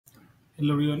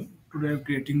Hello everyone. Today I'm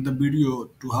creating the video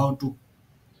to how to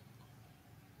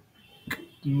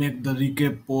make the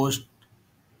recap post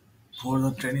for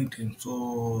the training team.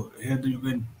 So here you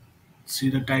can see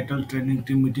the title training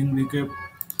team meeting recap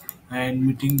and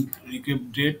meeting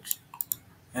recap date,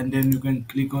 and then you can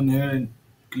click on here and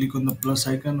click on the plus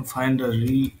icon, find the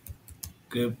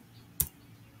recap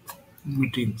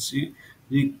meeting. See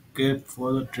recap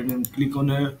for the training. Click on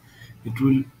here, it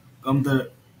will come the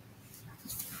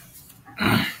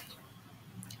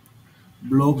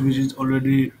blog which is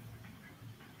already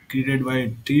created by a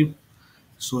team.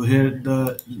 So here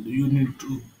you need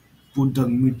to put the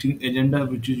meeting agenda,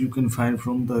 which is you can find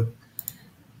from the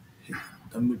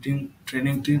meeting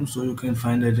training team. So you can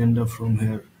find the agenda from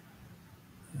here.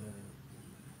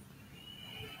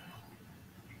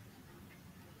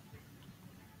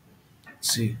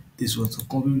 See, this was so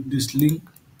copy this link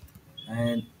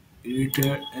and edit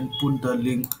here and put the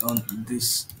link on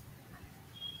this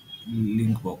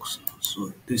link box.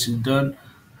 So this is done.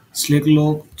 Slack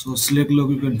log. So Slack log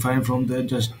you can find from there.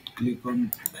 Just click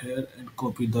on here and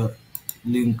copy the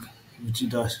link which is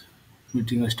the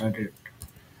meeting I started.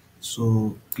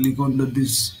 So click on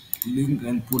this link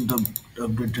and put the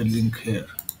updated link here.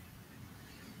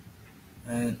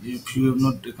 And if you have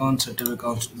not account set up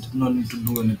accounts, you do not need to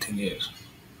do anything here.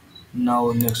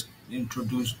 Now next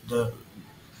introduce the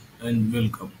and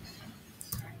welcome.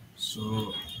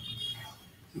 So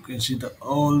you can see the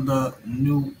all the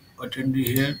new attendee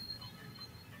here.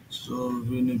 So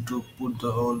we need to put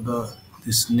all the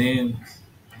this name.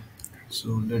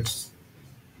 So let's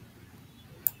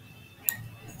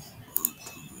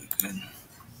we can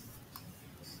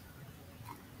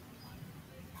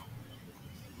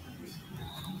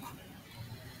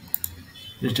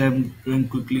just I'm doing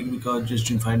quickly because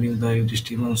just in finding the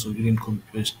existing one, so we can copy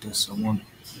paste the someone.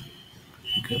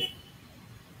 Okay.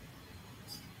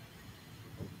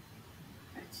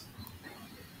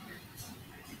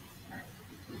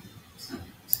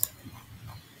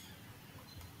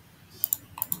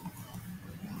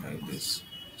 Like this.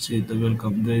 See the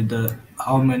welcome. There is the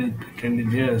how many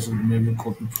attendees here, so maybe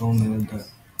copy from here the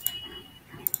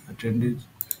attendees.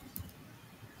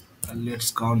 And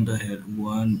let's count the here.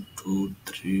 1, 2,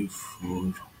 3,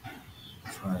 4,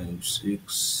 5,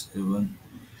 6, 7,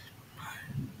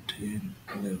 10,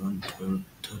 11, 12,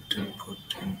 13,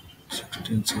 14,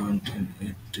 16,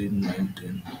 17, 18,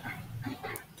 19,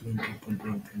 20,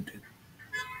 21, 22.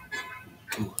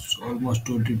 So almost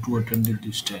 22 attended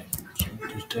this time. So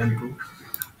this time too.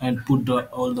 And put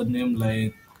all the name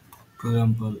like for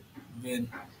example when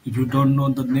if you don't know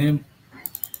the name,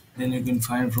 then you can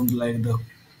find from like the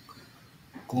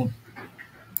co-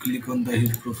 click on the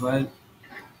his profile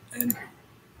and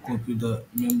copy the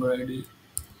member ID,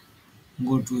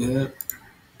 go to here,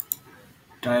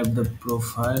 type the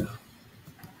profile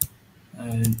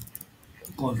and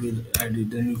copy the ID,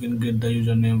 then you can get the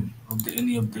username of the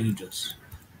any of the users.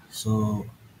 So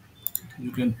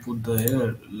you can put the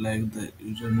here like the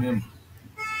username.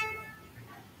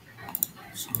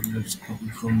 So let's copy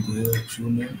from the few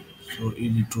name. So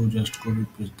easy to just copy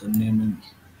paste the name and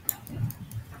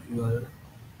URL.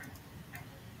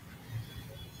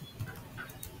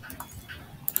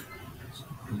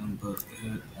 For example,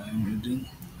 here I am reading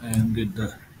and get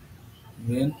the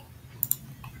when.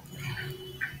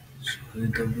 So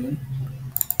the when.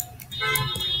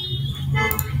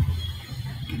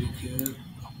 Click here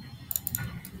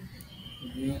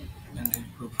again and hit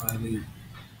profile is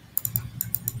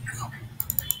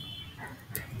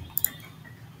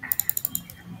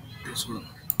this one.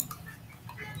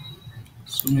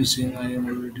 So missing I am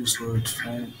already, so it's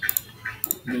fine.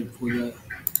 Get Puja.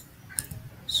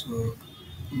 So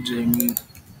Jamie.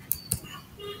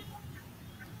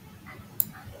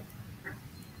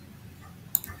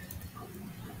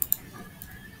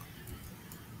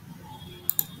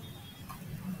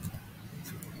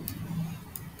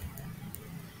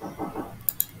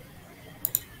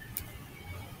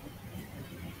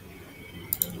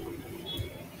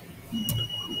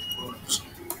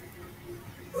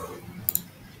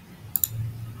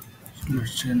 So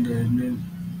let's change the name.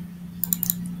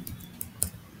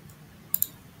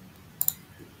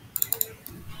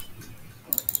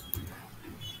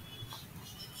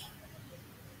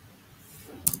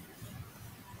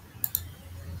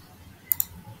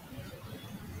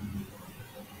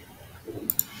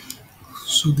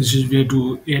 So this is where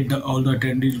to add all the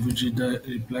attendees, which is the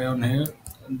reply on here.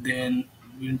 Then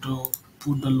we need to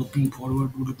put the looking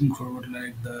forward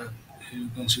like the here you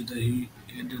can see that he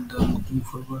added the looking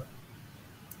forward.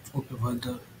 Okay, for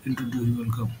the introduce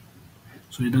welcome.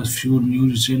 So it has few new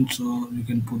recent, so we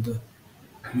can put the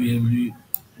we have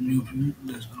new view.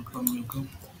 Let's welcome.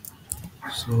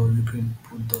 So you can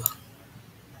put the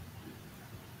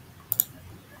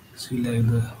see like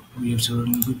the we have several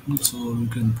new people, so we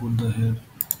can put the here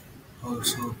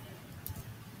also.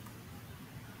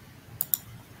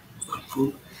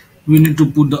 So we need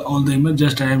to put the all the image.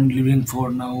 Just I am leaving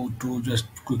for now to just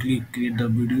quickly create the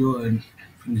video and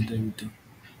finish the everything.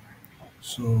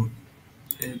 So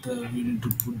we need to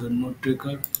put the note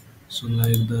taker. So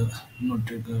like the note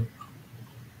taker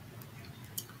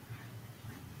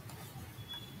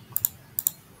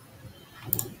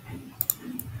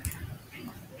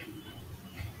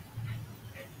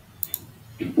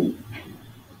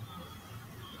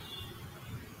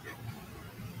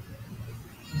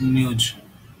news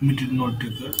meeting note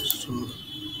taker. So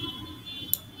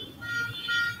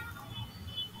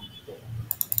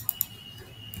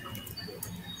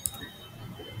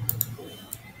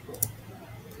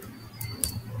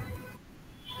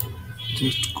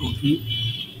just copy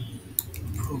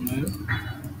from here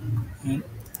and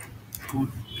put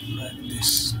like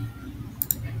this.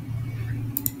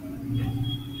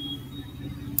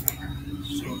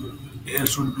 So here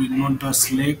should be not the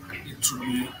select, it should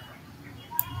be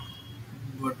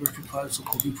WordPress profile. So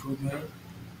copy from here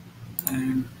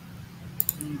and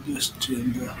just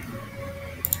change the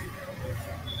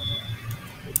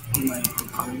my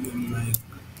profile and like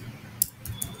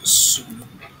so.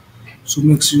 So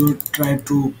make sure try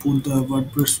to put the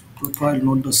WordPress profile,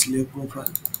 not the Slack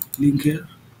profile. Link here.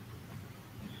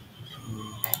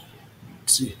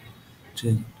 See,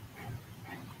 change.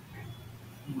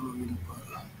 Robin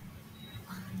Pal.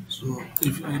 So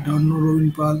if I don't know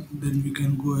Robin Pal, then we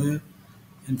can go here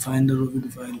and find the Robin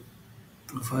file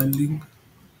profile link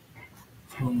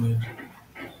from here.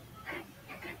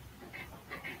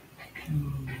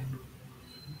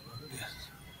 Yes.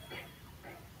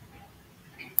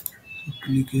 So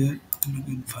click here and you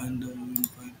can find the Robin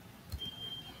file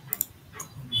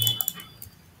from here.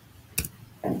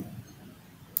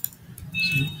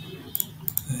 See,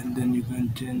 and then you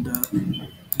can change the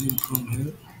link from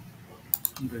here.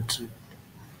 That's it.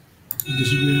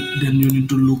 This way, then you need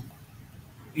to look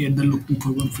at the looking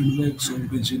for one feedback. So you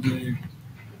can see the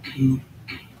look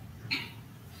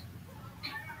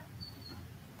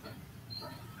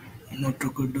not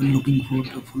occurred looking for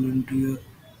the full interior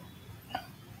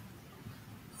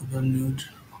other news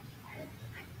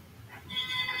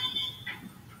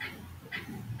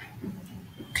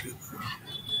trigger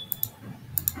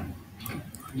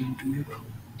interior.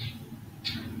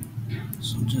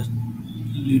 So just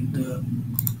leave the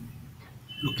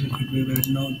looking feedback right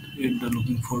now, add the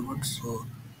looking forward. So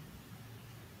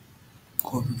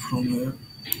copy from here,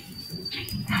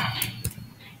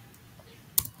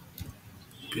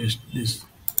 paste this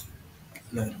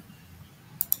line.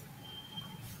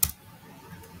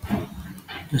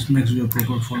 Just make sure your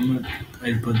proper format.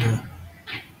 I put the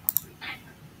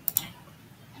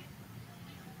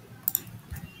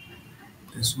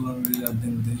this one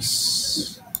regarding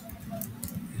this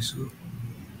issue.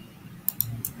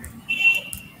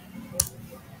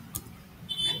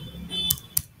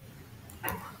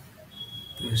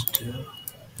 Paste here.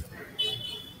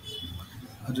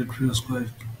 Other tree square.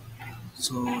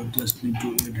 So just need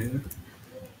to add here.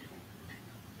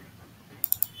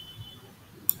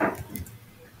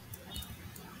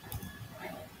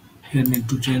 Here need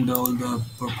to change all the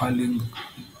profiling.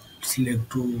 Select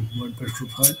to WordPress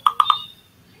profile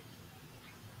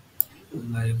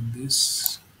like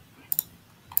this.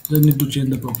 Then need to change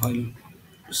the profile.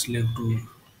 Select to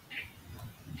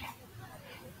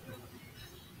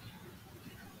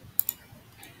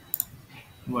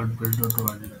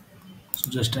WordPress.org. So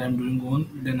just I am doing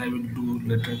one, then I will do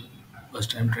later.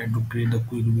 First I am trying to create a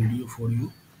quick video for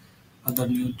you. Other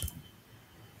news,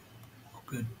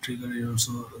 okay, trigger is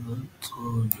also other.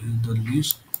 So here's the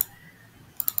list.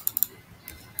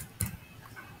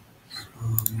 So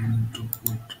we need to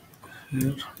put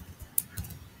here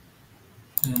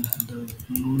and the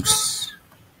notes.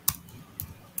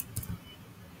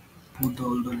 Put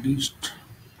all the list.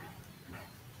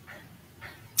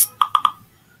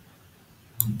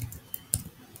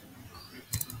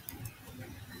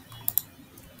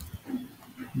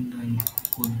 And then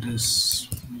put this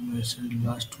message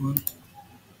last one.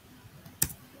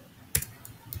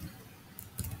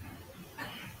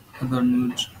 Other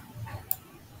news.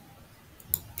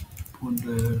 Put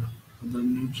the other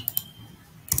news.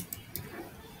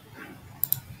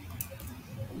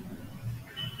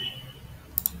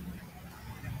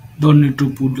 Don't need to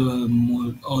put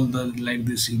more, all the like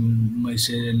this in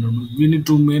message and normal. We need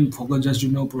to main focus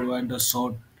just provide the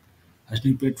short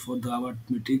snippet for the our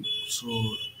meeting,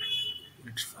 so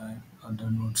it's fine. Other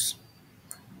notes.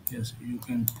 Yes, you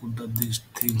can put these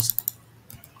things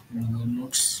in the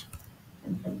notes.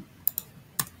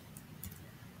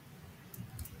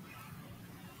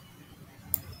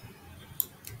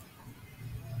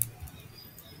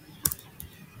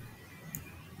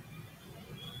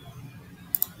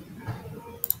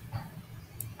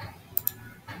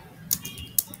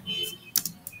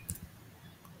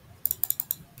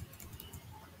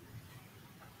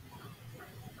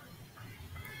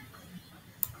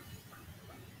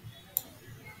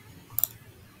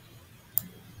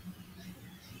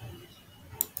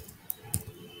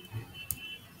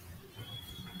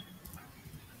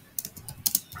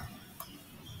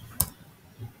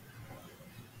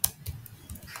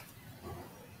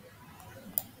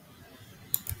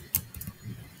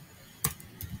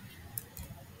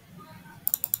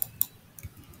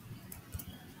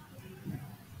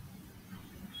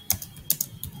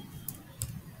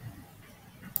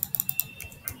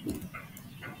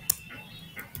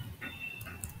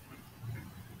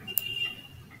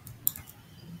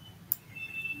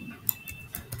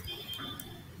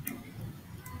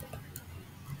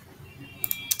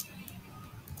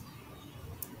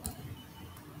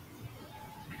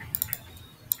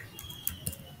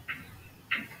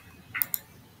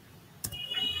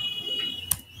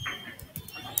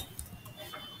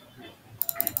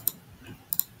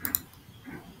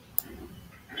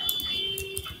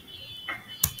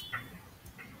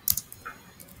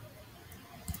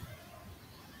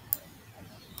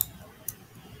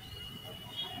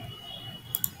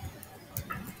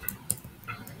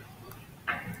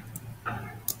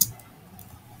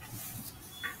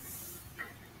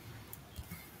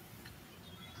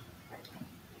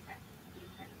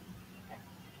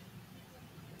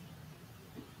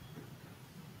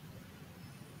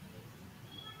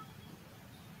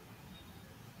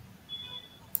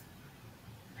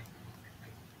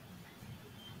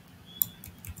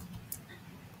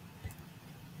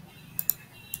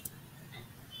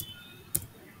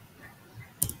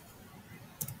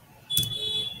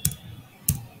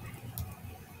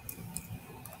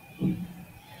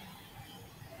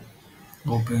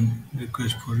 Open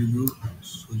request for review.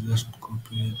 So just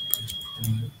copy and paste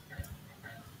from here.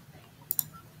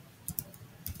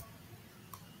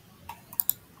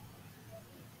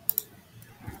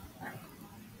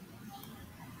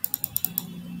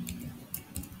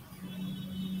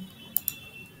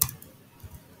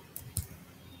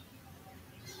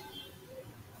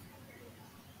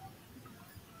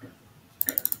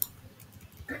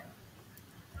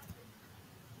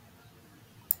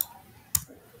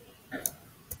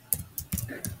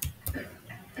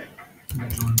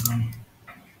 That's all done.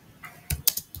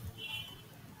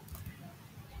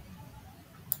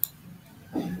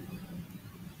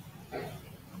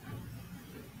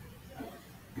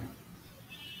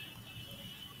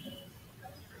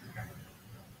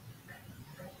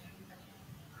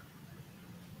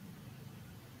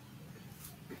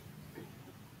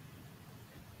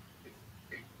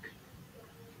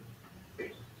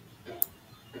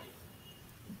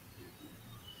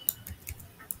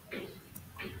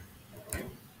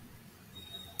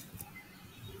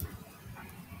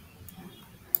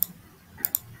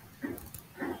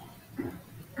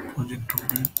 Project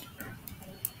open.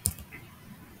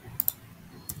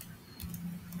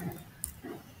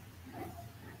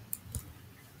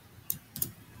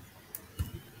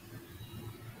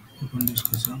 Open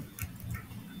discussion.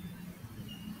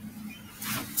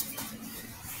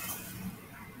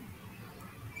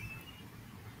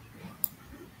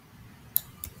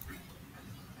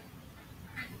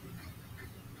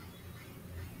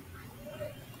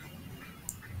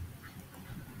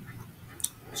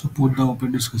 So put the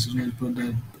open discussion as per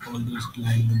that all this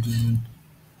like the genuine.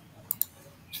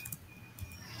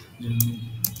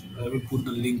 I will put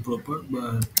the link proper,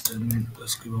 but I mean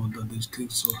just give out these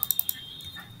things. So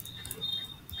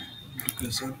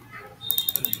education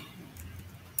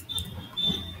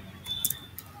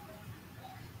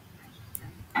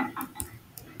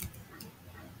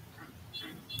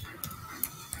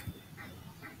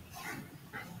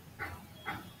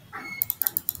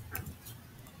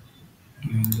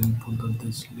and then put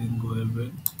this link go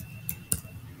away.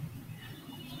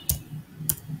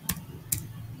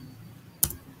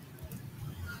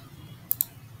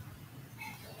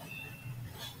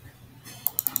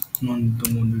 Non the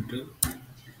more detail.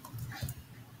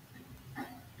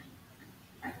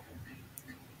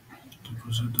 To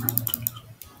proceed the detail.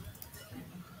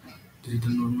 This is the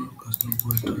normal customer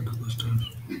post the customer.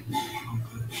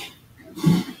 Okay.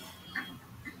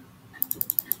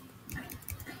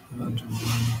 Run to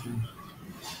plan.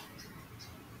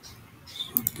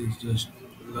 So this just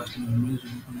last image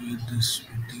with this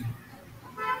meeting.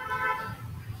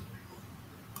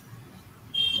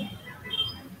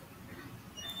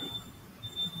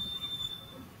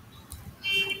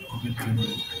 Okay,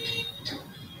 training.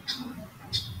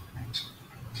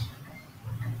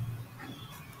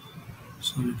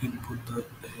 So you can put the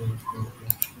here for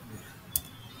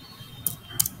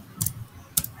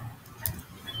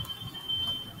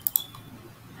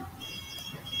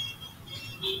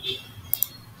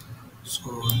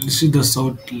so this is the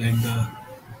short like the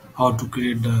how to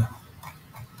create the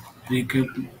recap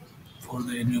for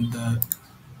the any of the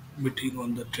meeting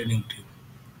on the training team.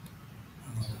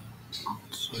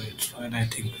 So it's fine. I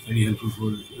think very helpful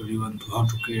for everyone to how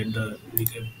to create the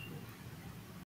recap